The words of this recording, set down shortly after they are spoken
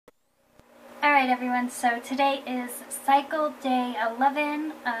Alright everyone, so today is cycle day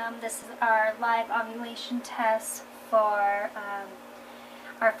 11. This is our live ovulation test for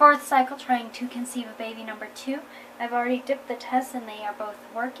our fourth cycle, trying to conceive a baby number 2. I've already dipped the tests and they are both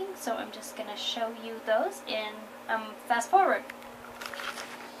working, so I'm just going to show you those in fast forward.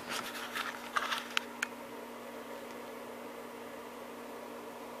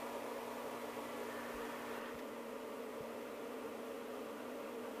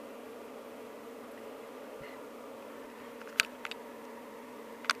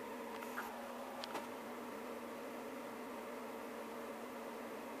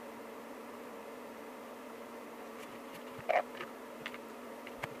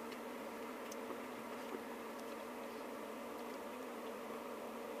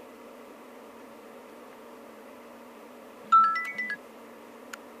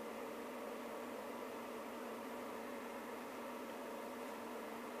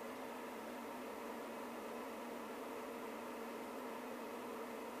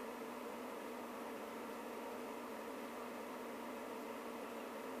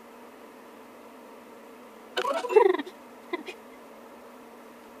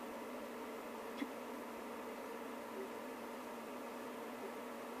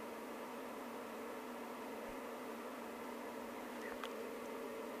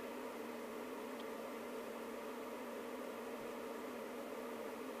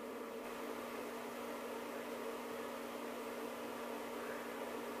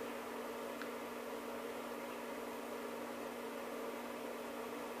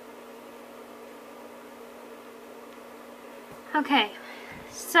 Okay,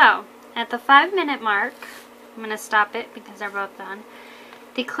 so at the 5-minute mark, I'm going to stop it because they're both done.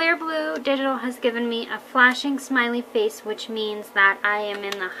 The clear blue digital has given me a flashing smiley face, which means that I am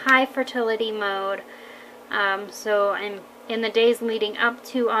in the high fertility mode. So I'm in the days leading up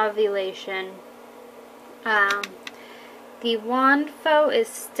to ovulation. The Wondfo is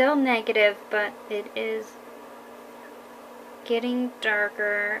still negative, but it is getting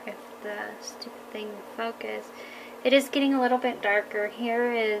darker. If the stupid thing will focus. It is getting a little bit darker.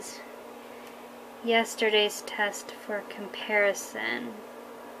 Here is yesterday's test for comparison.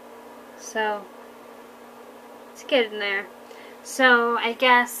 So, it's getting there. So, I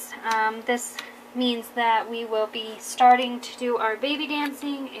guess this means that we will be starting to do our baby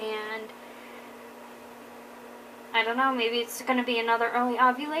dancing, and I don't know, maybe it's going to be another early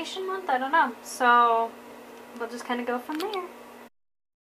ovulation month. I don't know. So, we'll just kind of go from there.